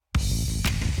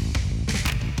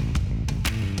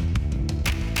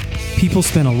People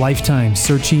spend a lifetime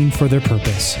searching for their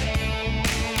purpose.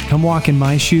 Come walk in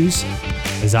my shoes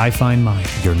as I find mine.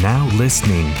 You're now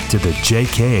listening to the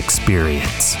JK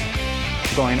Experience.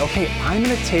 Going, okay, I'm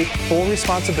going to take full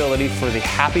responsibility for the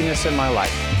happiness in my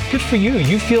life. Good for you.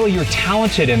 You feel you're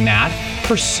talented in that.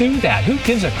 Pursue that. Who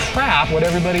gives a crap what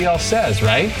everybody else says,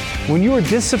 right? When you are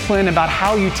disciplined about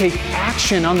how you take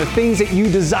action on the things that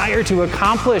you desire to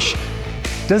accomplish,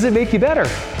 does it make you better?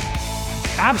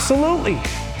 Absolutely.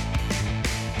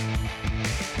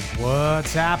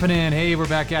 What's happening? Hey, we're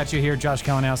back at you here. Josh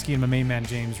Kalinowski and my main man,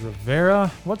 James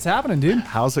Rivera. What's happening, dude?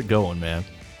 How's it going, man?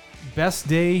 Best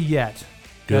day yet.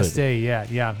 Good. Best day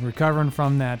yet. Yeah, recovering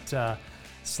from that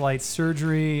slight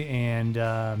surgery, and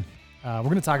we're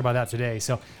going to talk about that today.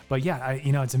 But yeah,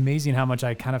 it's amazing how much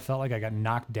I kind of felt like I got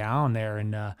knocked down there,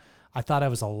 and I thought I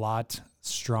was a lot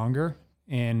stronger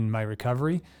in my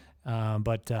recovery,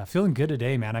 but feeling good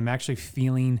today, man. I'm actually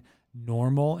feeling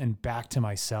normal and back to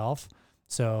myself.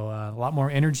 So a lot more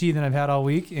energy than I've had all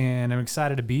week, and I'm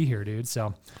excited to be here, dude.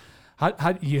 So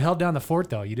how you held down the fort,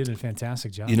 though. You did a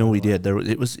fantastic job. We did.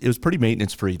 It was pretty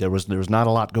maintenance free. There was not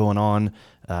a lot going on.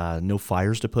 No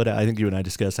fires to put out. I think you and I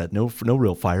discussed that. No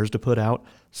real fires to put out.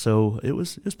 So it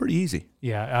was pretty easy.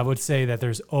 Yeah, I would say that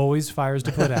there's always fires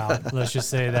to put out. Let's just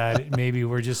say that maybe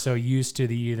we're just so used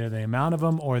to either the amount of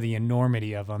them or the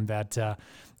enormity of them that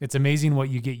it's amazing what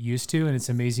you get used to, and it's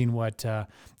amazing what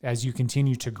as you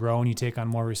continue to grow and you take on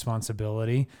more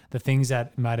responsibility, the things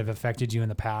that might have affected you in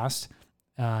the past,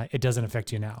 it doesn't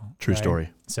affect you now. True right? story.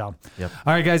 So, yep.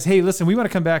 All right, guys. Hey, listen, we want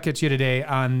to come back at you today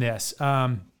on this.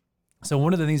 So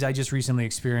one of the things I just recently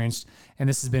experienced, and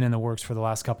this has been in the works for the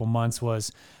last couple months,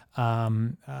 was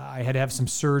I had to have some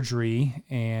surgery,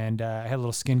 and I had a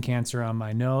little skin cancer on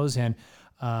my nose, and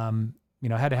I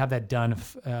had to have that done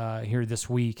here this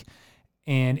week.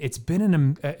 And it's been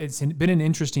an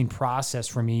interesting process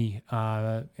for me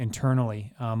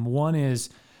internally. One is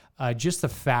just the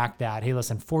fact that, hey,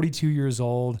 listen, 42 years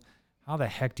old. How the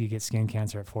heck do you get skin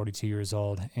cancer at 42 years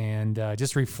old? And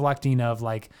just reflecting of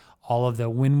like all of the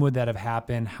Winwood that have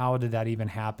happened. How did that even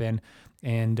happen?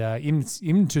 And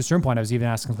even to a certain point, I was even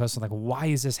asking questions like, why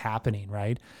is this happening,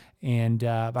 right? And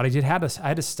but I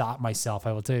had to stop myself.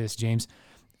 I will tell you this, James.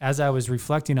 As I was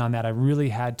reflecting on that, I really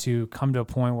had to come to a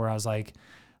point where I was like,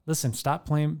 listen, stop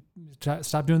doing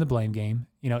the blame game.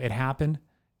 It happened.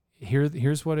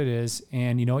 Here's what it is.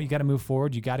 And you know what? You got to move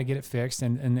forward. You got to get it fixed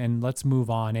and let's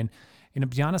move on. And to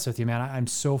be honest with you, man, I'm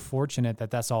so fortunate that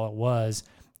that's all it was.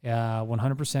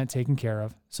 100% taken care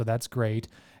of. So that's great.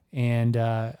 And,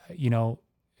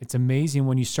 it's amazing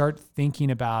when you start thinking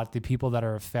about the people that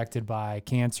are affected by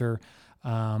cancer,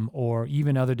 or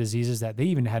even other diseases that they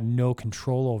even had no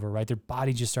control over, right? Their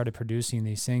body just started producing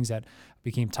these things that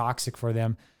became toxic for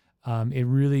them. It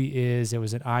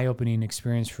was an eye-opening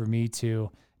experience for me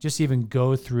to just even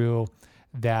go through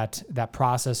that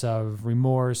process of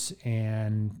remorse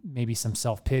and maybe some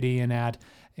self-pity in that.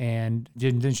 And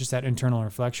then just that internal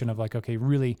reflection of like, okay,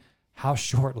 really how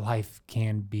short life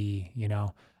can be,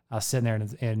 I was sitting there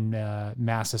in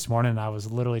Mass this morning, and I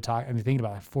was literally thinking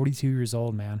about like 42 years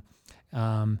old, man.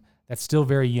 That's still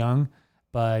very young,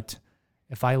 but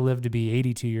if I live to be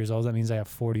 82 years old, that means I have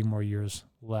 40 more years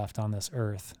left on this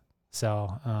earth. So,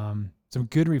 some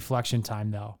good reflection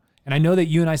time though. And I know that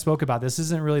you and I spoke about this. This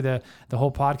isn't really the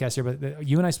whole podcast here, but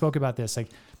you and I spoke about this. Like,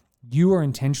 you are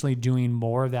intentionally doing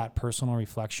more of that personal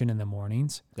reflection in the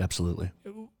mornings. Absolutely.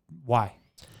 Why?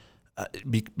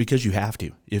 Because you have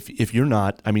to. If you're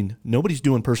not, nobody's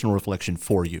doing personal reflection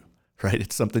for you, right?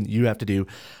 It's something you have to do.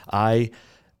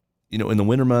 In the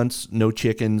winter months, no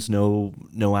chickens, no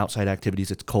outside activities.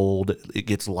 It's cold. It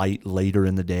gets light later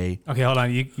in the day. Okay, hold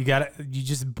on. You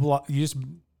just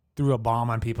threw a bomb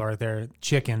on people right there.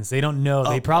 Chickens. They don't know.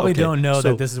 They probably don't know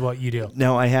that this is what you do.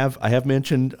 Now I have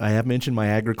mentioned my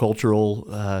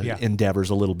agricultural endeavors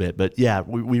a little bit, but yeah,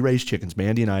 we raise chickens.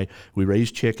 Mandy and I, we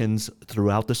raise chickens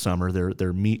throughout the summer.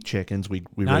 They're meat chickens. We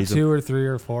not raise 2 or 3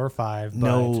 or 4 or 5.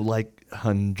 No, like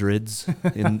hundreds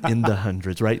in the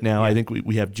hundreds right now. Yeah. I think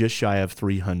we have just shy of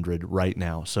 300 right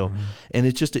now. So, and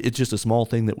it's just a small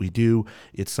thing that we do.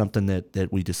 It's something that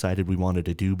we decided we wanted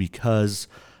to do because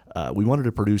we wanted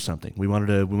to produce something. We wanted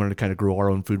to kind of grow our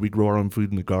own food. We grow our own food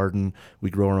in the garden. We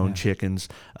grow our own chickens.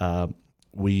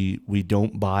 We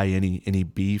don't buy any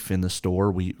beef in the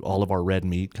store. All of our red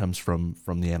meat comes from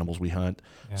the animals we hunt.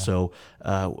 Yeah. So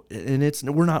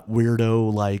and we're not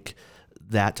weirdo like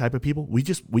that type of people. We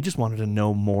just wanted to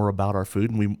know more about our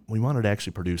food, and we wanted to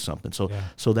actually produce something.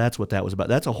 So that's what that was about.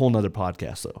 That's a whole nother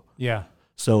podcast though. Yeah.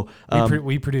 So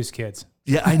we produce kids.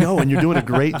 yeah, I know, and you're doing a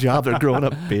great job. They're growing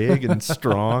up big and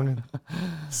strong.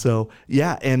 So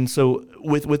yeah, and so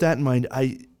with that in mind,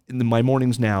 my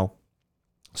mornings now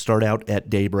start out at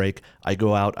daybreak. I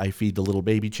go out, I feed the little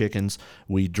baby chickens.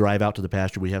 We drive out to the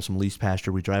pasture. We have some leased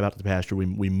pasture. We drive out to the pasture. We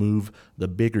move the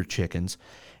bigger chickens.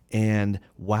 And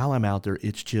while I'm out there,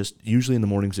 it's just, usually in the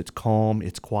mornings, it's calm,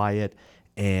 it's quiet,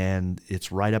 and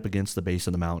it's right up against the base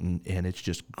of the mountain, and it's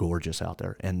just gorgeous out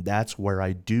there. And that's where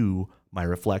I do my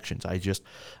reflections. I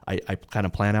kind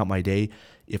of plan out my day.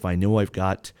 If I know I've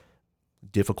got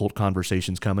difficult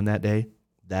conversations coming that day,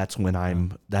 that's when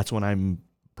I'm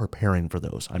preparing for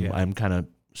those. I'm kind of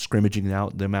scrimmaging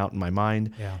them out in my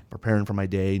mind, preparing for my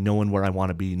day, knowing where I want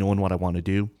to be, knowing what I want to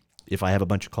do. If I have a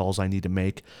bunch of calls I need to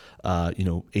make,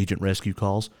 agent rescue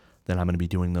calls, then I'm going to be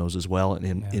doing those as well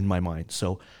in my mind.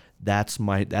 So that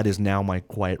is now my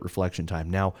quiet reflection time.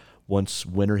 Now, once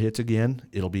winter hits again,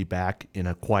 it'll be back in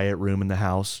a quiet room in the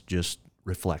house, just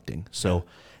reflecting. So,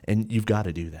 and you've got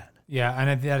to do that. Yeah,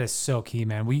 and that is so key,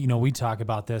 man. We talk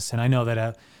about this, and I know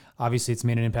that obviously it's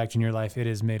made an impact in your life. It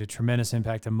has made a tremendous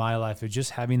impact in my life. Of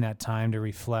just having that time to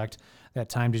reflect, that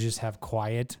time to just have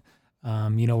quiet.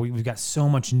 We've got so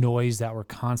much noise that we're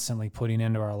constantly putting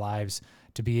into our lives.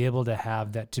 To be able to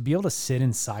have that, to be able to sit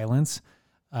in silence,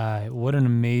 what an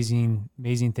amazing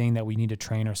thing that we need to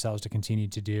train ourselves to continue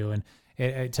to do. And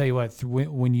I tell you what,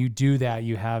 when you do that,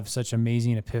 you have such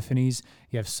amazing epiphanies.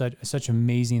 You have such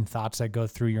amazing thoughts that go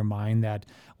through your mind that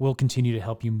will continue to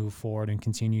help you move forward and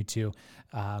continue to,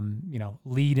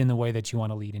 lead in the way that you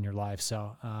want to lead in your life.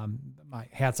 So, my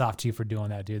hats off to you for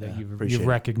doing that, dude. That you've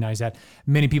recognized that.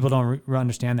 Many people don't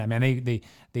understand that, man.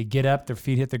 They get up, their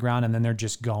feet hit the ground, and then they're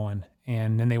just going.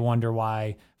 And then they wonder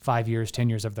why 5 years, 10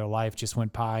 years of their life just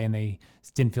went by and they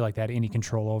didn't feel like they had any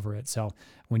control over it. So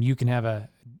when you can have a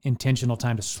intentional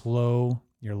time to slow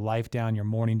your life down, your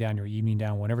morning down, your evening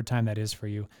down, whatever time that is for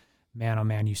you, man, oh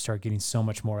man, you start getting so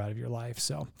much more out of your life.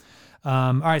 So,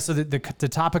 all right. So the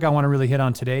topic I want to really hit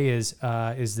on today is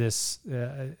this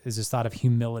thought of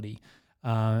humility.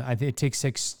 I think it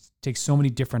takes so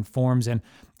many different forms. And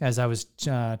as I was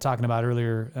talking about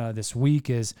earlier this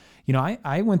week is, I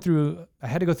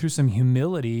had to go through some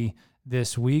humility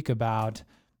this week about,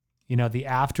 the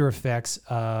after effects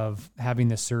of having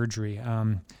the surgery.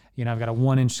 I've got a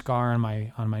 1-inch scar on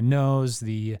my nose,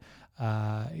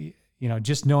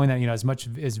 just knowing that, as much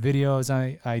as video as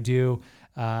I do,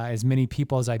 as many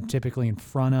people as I'm typically in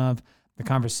front of, the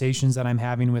conversations that I'm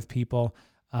having with people,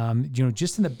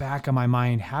 just in the back of my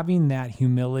mind, having that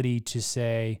humility to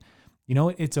say,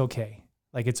 it's okay.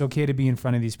 Like, it's okay to be in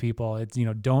front of these people. It's,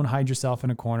 don't hide yourself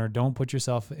in a corner. Don't put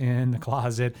yourself in the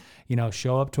closet,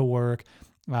 show up to work,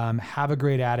 have a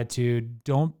great attitude.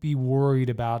 Don't be worried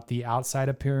about the outside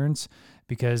appearance,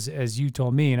 because as you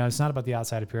told me, it's not about the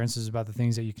outside appearance. It's about the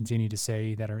things that you continue to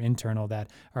say that are internal,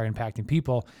 that are impacting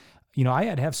people. I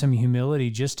had to have some humility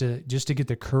just to get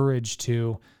the courage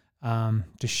to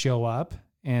show up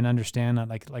and understand that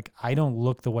like I don't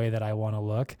look the way that I want to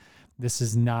look. This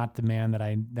is not the man that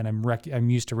I'm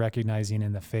used to recognizing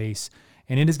in the face.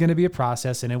 And it is going to be a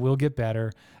process, and it will get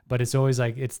better, but it's always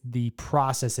like, it's the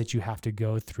process that you have to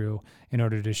go through in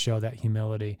order to show that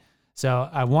humility. So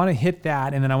I want to hit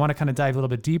that, and then I want to kind of dive a little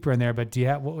bit deeper in there, but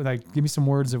give me some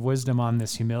words of wisdom on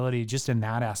this humility, just in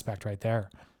that aspect right there.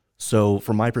 So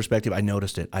from my perspective, I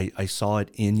noticed it. I saw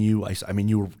it in you. I mean,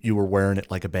 you were wearing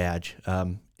it like a badge.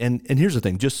 And here's the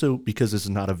thing, because this is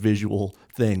not a visual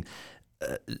thing,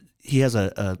 he has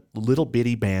a little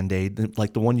bitty Band-Aid,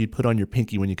 like the one you'd put on your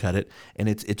pinky when you cut it, and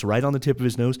it's right on the tip of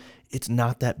his nose. It's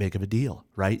not that big of a deal,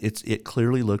 right? It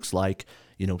clearly looks like,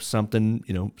 something,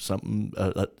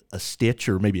 a stitch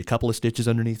or maybe a couple of stitches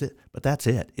underneath it, but that's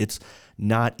it. It's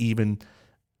not even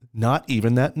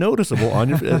that noticeable on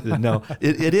your no,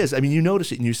 it is. I mean, you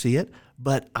notice it and you see it,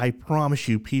 but I promise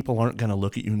you, people aren't going to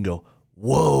look at you and go,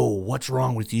 whoa, what's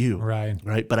wrong with you?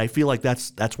 Right. But I feel like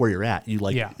that's where you're at.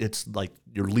 It's like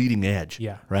your leading edge.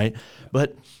 Yeah. Right. Yeah.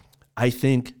 But I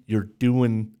think you're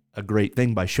doing a great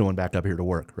thing by showing back up here to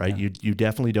work. Right. Yeah. You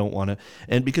definitely don't want to,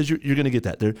 and because you're going to get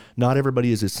that. Not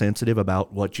everybody is as sensitive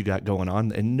about what you got going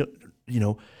on. And,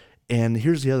 and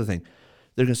here's the other thing.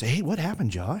 They're going to say, hey, what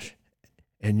happened, Josh?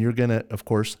 And you're going to, of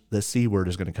course, the C word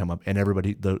is going to come up, and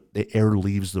everybody, the air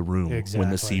leaves the room when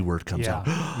the C word comes out.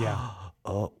 Yeah.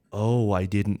 Oh, I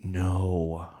didn't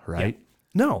know, right? Yeah.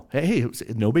 No, hey,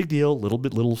 no big deal.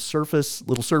 Little surface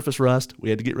rust. We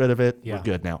had to get rid of it. Yeah. We're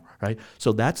good now, right?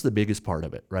 So that's the biggest part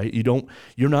of it, right?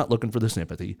 You're not looking for the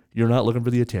sympathy. You're not looking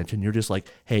for the attention. You're just like,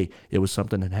 hey, it was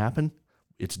something that happened.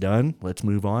 It's done. Let's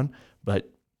move on. But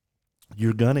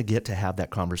you're going to get to have that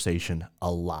conversation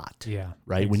a lot. Yeah.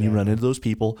 Right. When you run into those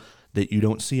people that you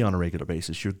don't see on a regular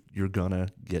basis, you're going to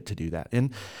get to do that.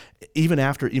 And even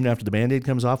after the Band-Aid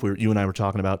comes off, you and I were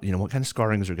talking about, what kind of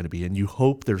scarrings are going to be, and you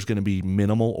hope there's going to be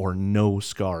minimal or no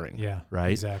scarring. Yeah.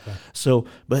 Right. Exactly. So,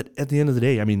 but at the end of the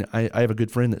day, I mean, I have a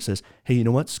good friend that says, hey, you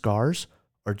know what? Scars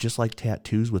are just like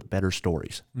tattoos with better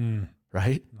stories.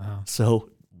 Right. Wow. So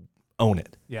own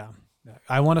it. Yeah.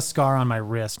 I want a scar on my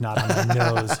wrist, not on my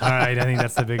nose. All right. I think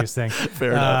that's the biggest thing.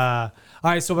 Fair enough.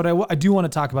 All right. So, but I do want to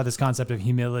talk about this concept of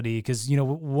humility because,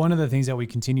 one of the things that we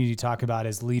continue to talk about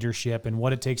is leadership and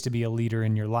what it takes to be a leader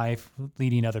in your life,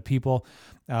 leading other people.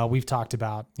 We've talked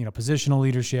about, positional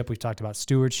leadership. We've talked about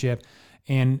stewardship.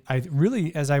 And I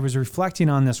really, as I was reflecting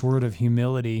on this word of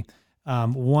humility,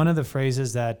 one of the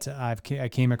phrases that I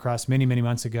came across many, many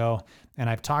months ago, and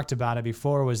I've talked about it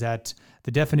before, was that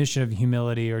the definition of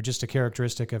humility, or just a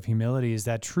characteristic of humility, is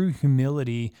that true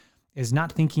humility is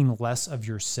not thinking less of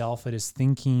yourself. It is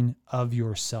thinking of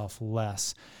yourself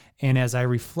less. And as I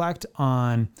reflect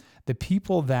on the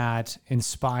people that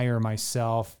inspire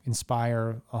myself,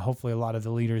 hopefully a lot of the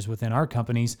leaders within our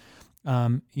companies,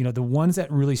 the ones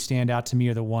that really stand out to me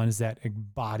are the ones that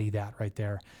embody that right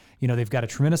there. They've got a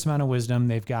tremendous amount of wisdom.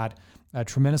 They've got a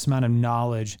tremendous amount of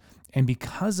knowledge. And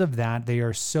because of that, they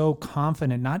are so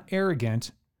confident, not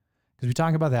arrogant, because we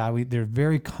talk about that. They're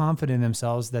very confident in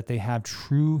themselves that they have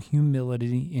true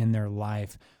humility in their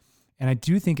life. And I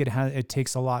do think it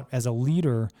takes a lot, as a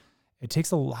leader, it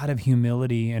takes a lot of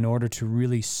humility in order to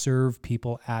really serve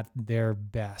people at their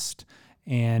best.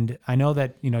 And I know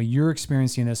that, you're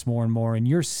experiencing this more and more, and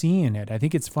you're seeing it. I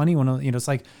think it's funny when, it's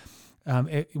like,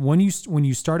 when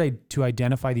you start to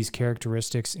identify these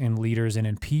characteristics in leaders and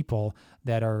in people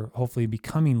that are hopefully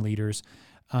becoming leaders,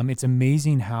 it's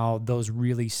amazing how those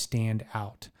really stand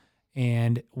out.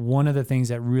 And one of the things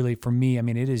that really, for me, I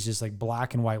mean, it is just like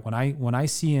black and white. When I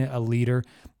see a leader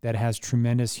that has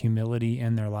tremendous humility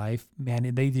in their life, man,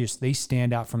 they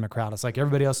stand out from the crowd. It's like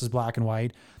everybody else is black and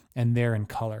white, and they're in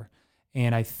color.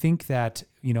 And I think that,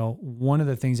 one of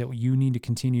the things that you need to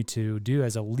continue to do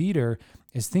as a leader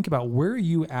is think about, where are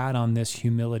you at on this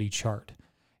humility chart?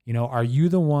 Are you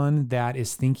the one that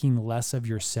is thinking less of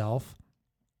yourself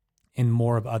and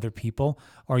more of other people?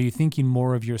 Or are you thinking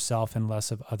more of yourself and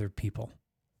less of other people?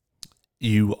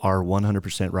 You are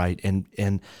 100% right.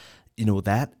 And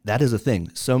that is a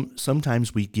thing.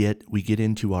 Sometimes we get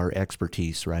into our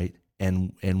expertise, right?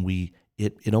 And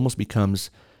it almost becomes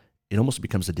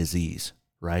a disease,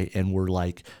 right? And we're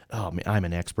like, oh man, I'm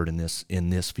an expert in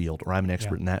this field, or I'm an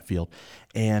expert in that field.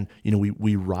 And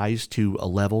we rise to a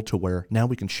level to where now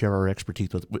we can share our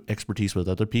expertise with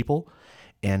other people,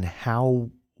 and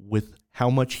how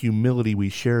much humility we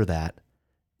share that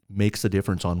makes a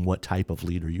difference on what type of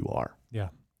leader you are. Yeah.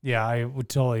 Yeah, I would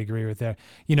totally agree with that.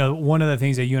 One of the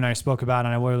things that you and I spoke about,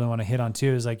 and I really want to hit on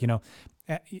too, is like,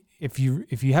 if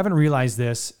you haven't realized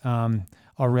this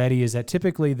already, is that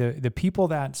typically the people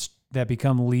that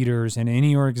become leaders in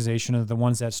any organization are the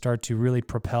ones that start to really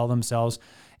propel themselves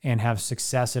and have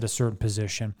success at a certain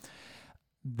position.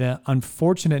 The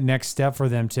unfortunate next step for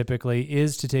them typically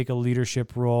is to take a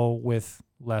leadership role with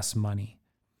less money.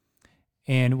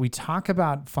 And we talk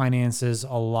about finances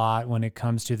a lot when it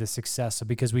comes to the success,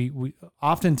 because we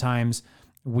oftentimes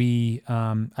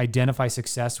identify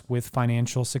success with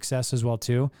financial success as well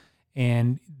too.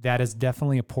 And that is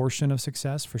definitely a portion of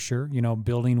success for sure.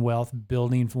 Building wealth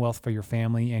for your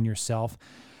family and yourself.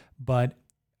 But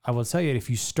I will tell you, if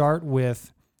you start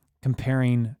with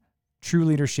comparing true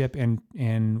leadership and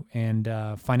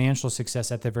financial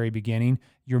success at the very beginning,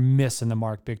 you're missing the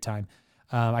mark big time.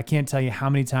 I can't tell you how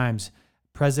many times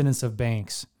presidents of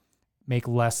banks make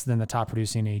less than the top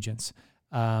producing agents.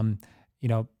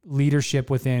 Leadership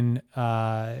within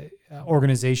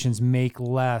organizations make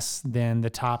less than the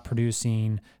top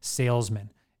producing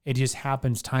salesmen. It just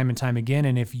happens time and time again.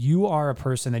 And if you are a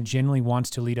person that genuinely wants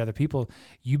to lead other people,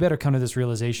 you better come to this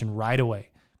realization right away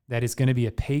that it's going to be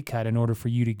a pay cut in order for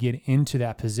you to get into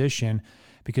that position,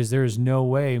 because there is no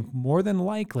way, more than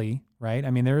likely, right? I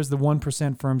mean, there is the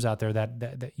 1% firms out there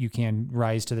that you can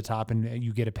rise to the top and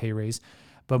you get a pay raise,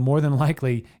 but more than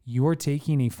likely you're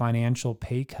taking a financial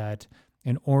pay cut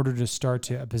in order to start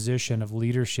to a position of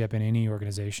leadership in any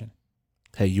organization.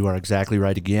 Hey, you are exactly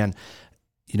right. Again,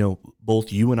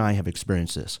 both you and I have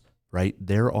experienced this, right?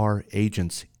 There are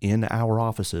agents in our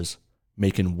offices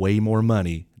making way more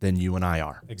money than you and I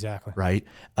are. Exactly. Right?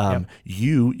 Yep.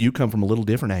 You come from a little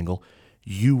different angle.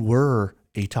 You were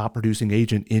a top producing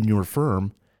agent in your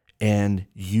firm, and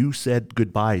you said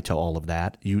goodbye to all of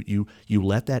that. You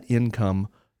let that income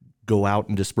go out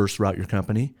and disperse throughout your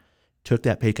company. took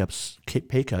that pay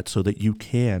cut so that you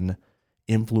can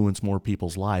influence more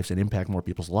people's lives and impact more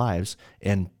people's lives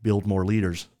and build more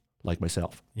leaders like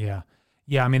myself. Yeah.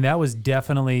 Yeah. I mean, that was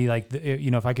definitely like,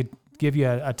 if I could give you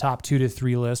a top 2 to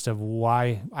 3 list of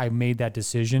why I made that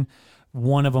decision,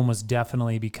 one of them was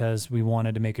definitely because we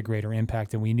wanted to make a greater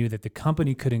impact, and we knew that the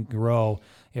company couldn't grow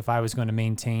if I was going to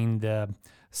maintain the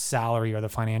salary or the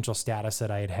financial status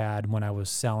that I had when I was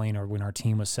selling or when our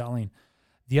team was selling.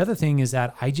 The other thing is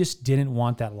that I just didn't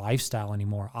want that lifestyle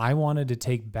anymore. I wanted to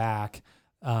take back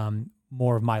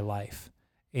more of my life.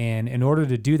 And in order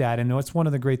to do that, and what's one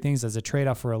of the great things as a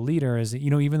trade-off for a leader is that,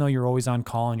 even though you're always on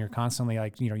call and you're constantly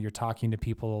you're talking to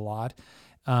people a lot,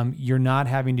 you're not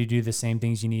having to do the same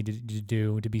things you need to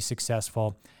do to be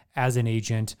successful as an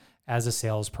agent, as a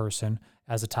salesperson,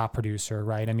 as a top producer,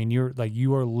 right? I mean,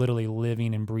 you are literally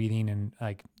living and breathing and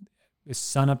like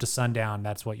sun up to sundown.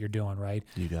 That's what you're doing, right?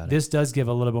 You got it. This does give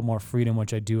a little bit more freedom,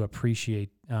 which I do appreciate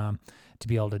to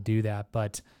be able to do that.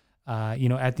 But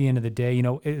at the end of the day,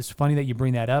 it's funny that you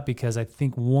bring that up, because I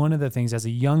think one of the things as a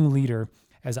young leader,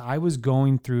 as I was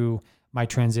going through my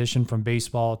transition from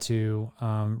baseball to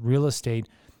real estate,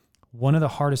 one of the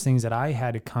hardest things that I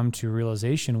had to come to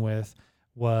realization with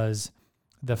was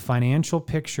the financial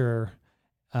picture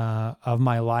of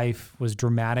my life was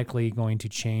dramatically going to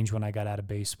change when I got out of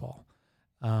baseball.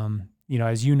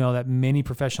 As you know, that many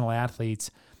professional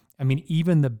athletes, I mean,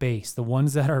 even the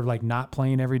ones that are like not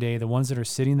playing every day, the ones that are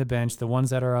sitting the bench, the ones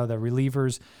that are the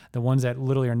relievers, the ones that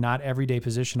literally are not everyday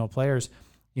positional players,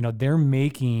 they're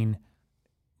making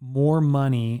more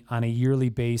money on a yearly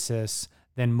basis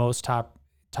than most top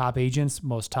agents,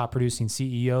 most top producing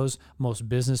CEOs, most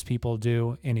business people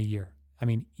do in a year. I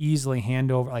mean, easily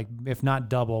hand over, like if not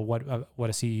double what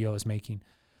a CEO is making.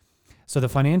 So the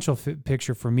financial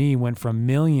picture for me went from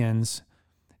millions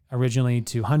originally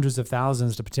to hundreds of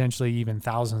thousands to potentially even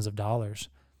thousands of dollars.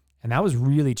 And that was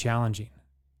really challenging,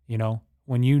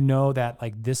 when you know that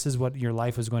like this is what your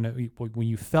life was going to, when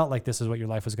you felt like this is what your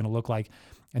life was going to look like,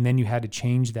 and then you had to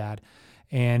change that.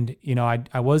 And,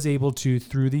 I was able to,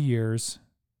 through the years,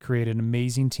 create an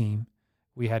amazing team.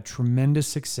 We had tremendous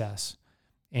success,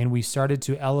 and we started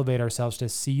to elevate ourselves to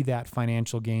see those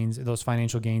financial gains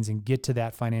and get to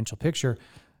that financial picture.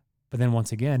 But then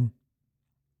once again,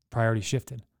 priorities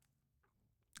shifted.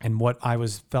 And what I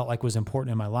felt like was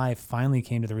important in my life finally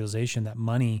came to the realization that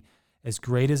money, as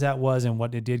great as that was and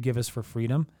what it did give us for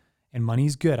freedom, and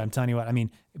money's good. I'm telling you what, I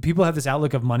mean, people have this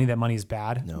outlook of money that money is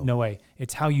bad. No way.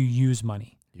 It's how you use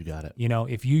money. You got it.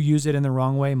 If you use it in the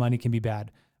wrong way, money can be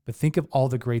bad. But think of all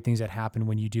the great things that happen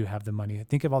when you do have the money.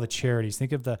 Think of all the charities.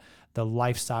 Think of the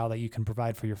lifestyle that you can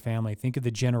provide for your family. Think of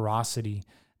the generosity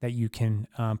that you can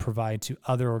provide to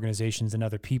other organizations and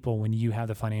other people when you have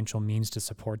the financial means to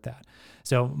support that.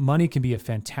 So money can be a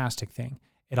fantastic thing.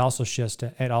 It also has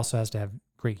to have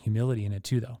great humility in it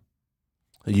too, though.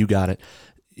 You got it.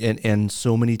 And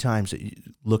so many times,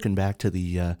 looking back to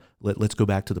the, let's go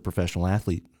back to the professional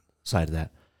athlete side of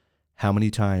that. How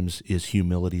many times is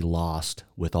humility lost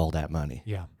with all that money?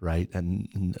 Yeah. Right.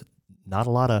 And not a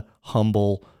lot of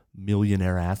humble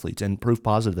millionaire athletes. And proof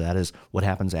positive of that is what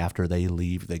happens after they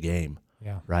leave the game.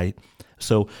 Yeah. Right.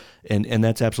 So, and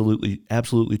that's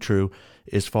absolutely true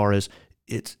as far as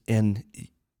and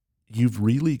you've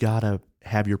really got to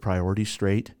have your priorities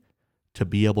straight to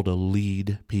be able to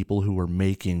lead people who are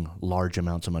making large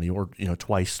amounts of money, or,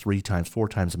 twice, 3 times, 4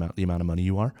 times the amount of money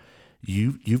you are.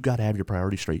 You've got to have your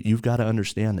priorities straight. You've got to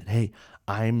understand that, hey,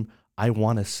 I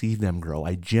want to see them grow.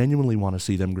 I genuinely want to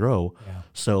see them grow. Yeah.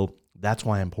 So that's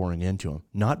why I'm pouring into them.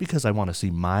 Not because I want to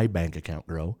see my bank account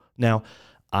grow. Now,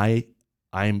 I'm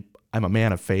a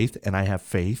man of faith, and I have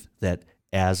faith that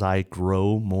as I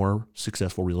grow more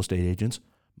successful real estate agents,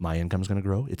 my income's going to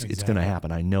grow. It's going to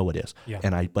happen. I know it is.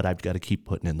 Yeah. But I've got to keep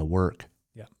putting in the work.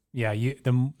 Yeah. Yeah.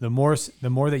 The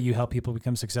more that you help people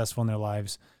become successful in their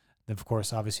lives, of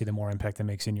course, obviously, the more impact that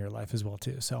makes in your life as well,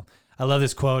 too. So I love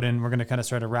this quote, and we're going to kind of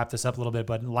start to wrap this up a little bit,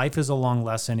 but life is a long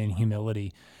lesson in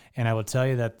humility. And I will tell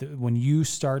you that when you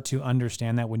start to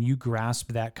understand that, when you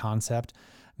grasp that concept,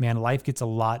 man, life gets a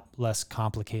lot less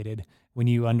complicated when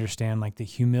you understand like the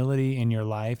humility in your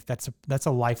life. That's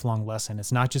a lifelong lesson.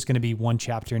 It's not just going to be one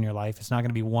chapter in your life. It's not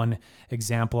going to be one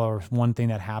example or one thing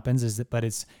that happens, but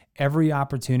it's every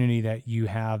opportunity that you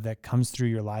have that comes through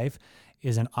your life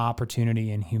is an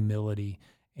opportunity in humility.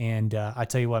 And I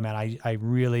tell you what, man, I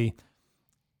really,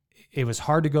 it was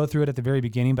hard to go through it at the very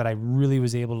beginning, but I really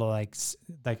was able to like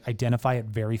identify it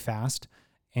very fast,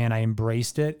 and I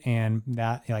embraced it. And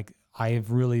that, like,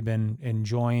 I've really been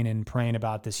enjoying and praying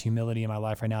about this humility in my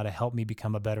life right now to help me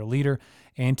become a better leader,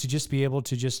 and to just be able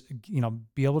to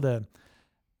be able to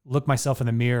look myself in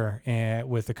the mirror and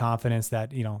with the confidence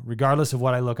that, regardless of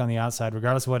what I look on the outside,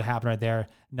 regardless of what happened right there,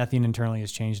 nothing internally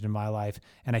has changed in my life.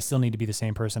 And I still need to be the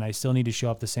same person. I still need to show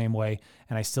up the same way,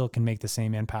 and I still can make the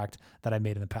same impact that I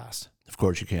made in the past. Of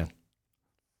course you can.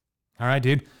 All right,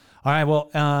 dude. All right. Well,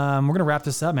 we're going to wrap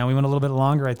this up, man. We went a little bit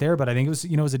longer right there, but I think it was,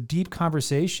 it was a deep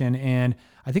conversation. And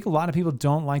I think a lot of people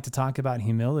don't like to talk about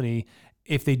humility.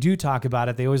 If they do talk about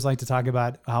it, they always like to talk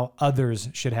about how others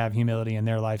should have humility in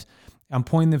their lives. I'm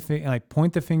point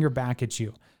the finger back at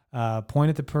you. Point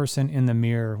at the person in the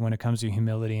mirror when it comes to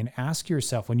humility, and ask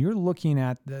yourself, when you're looking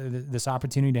at this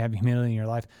opportunity to have humility in your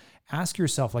life, ask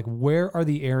yourself, where are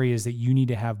the areas that you need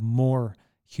to have more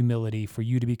humility for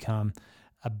you to become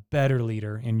a better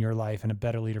leader in your life and a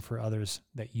better leader for others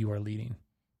that you are leading?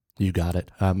 You got it.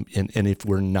 And if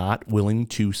we're not willing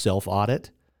to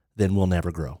self-audit, then we'll never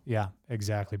grow. Yeah,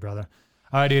 exactly, brother.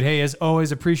 All right, dude. Hey, as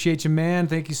always, appreciate you, man.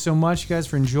 Thank you so much, guys,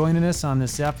 for joining us on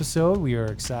this episode. We are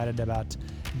excited about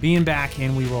being back,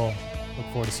 and we will look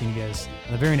forward to seeing you guys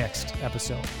on the very next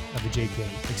episode of the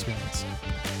JK Experience.